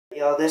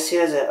Yo, this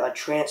here's a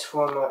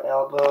transformer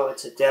elbow.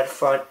 It's a dead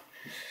front,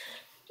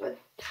 a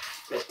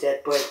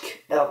dead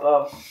brake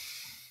elbow.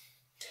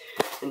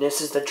 And this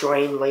is the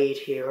drain lead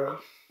here.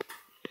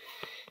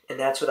 And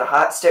that's where the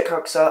hot stick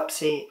hooks up.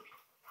 See,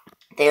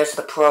 there's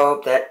the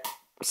probe that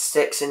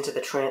sticks into the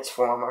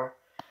transformer.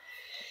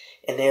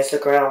 And there's the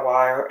ground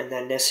wire. And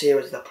then this here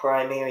is the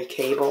primary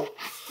cable.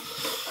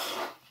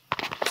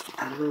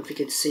 I don't know if you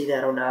can see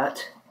that or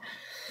not.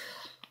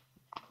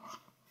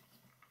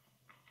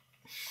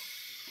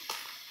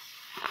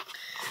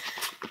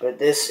 But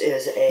this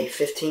is a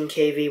 15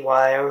 kV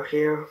wire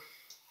here.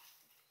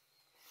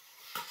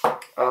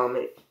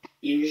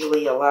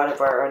 Usually a lot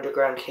of our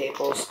underground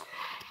cables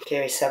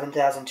carry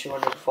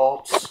 7,200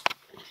 volts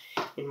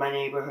in my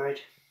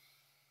neighborhood.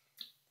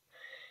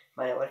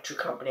 My electric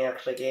company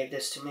actually gave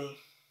this to me.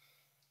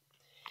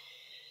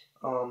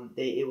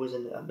 It was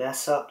a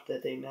mess up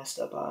that they messed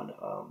up on.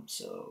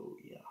 So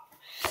yeah.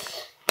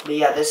 But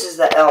yeah, this is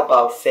the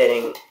elbow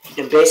fitting,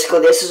 and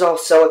basically this is all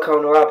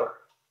silicone rubber.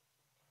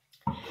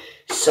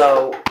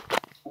 So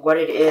what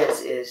it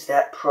is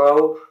that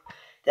probe,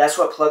 that's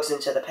what plugs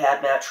into the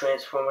pad mount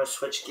transformer,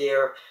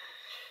 switchgear,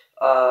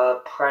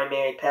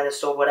 primary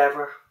pedestal,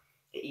 whatever,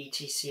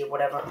 ETC or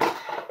whatever.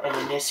 And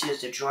then this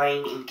is the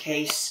drain in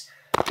case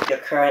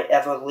the current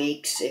ever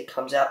leaks. It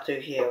comes out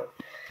through here.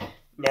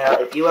 Now,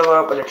 if you ever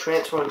open a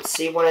transformer and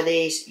see one of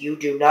these, you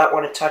do not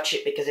want to touch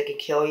it because it can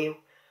kill you.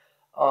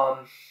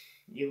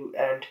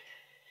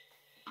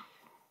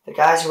 The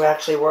guys who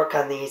actually work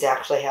on these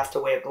actually have to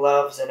wear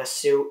gloves and a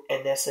suit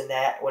and this and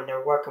that when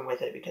they're working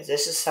with it, because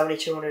this is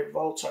 7,200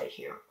 volts right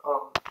here.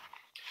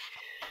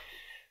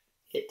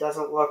 It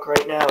doesn't look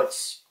right now.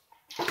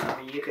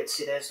 You can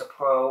see there's the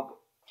probe.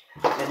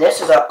 And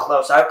this is up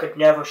close. I could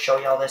never show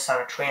y'all this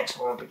on a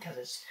transformer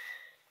because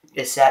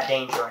it's that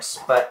dangerous.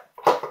 But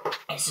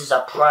this is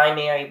a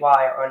primary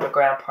wire,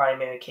 underground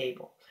primary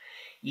cable.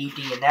 UD,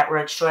 and that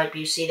red stripe,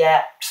 you see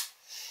that?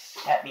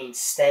 That means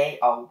stay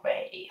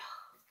away.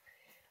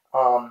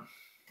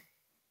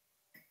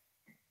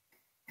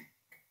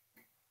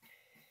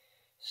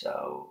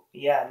 So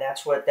yeah, and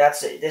that's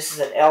it. This is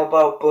an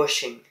elbow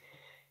bushing,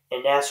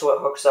 and that's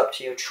what hooks up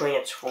to your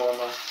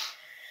transformer.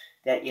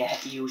 That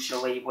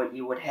usually what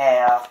you would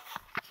have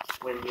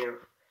when you're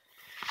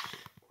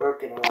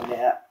working on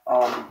that.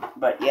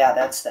 But yeah,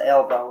 that's the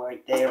elbow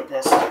right there.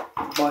 That's the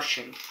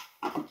bushing,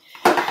 and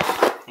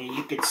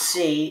you can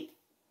see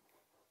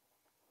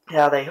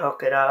how they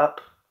hook it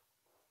up.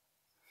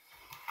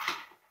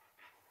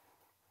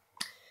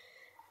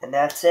 And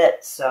that's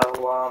it.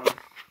 So,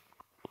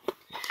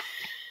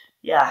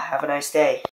 yeah, have a nice day.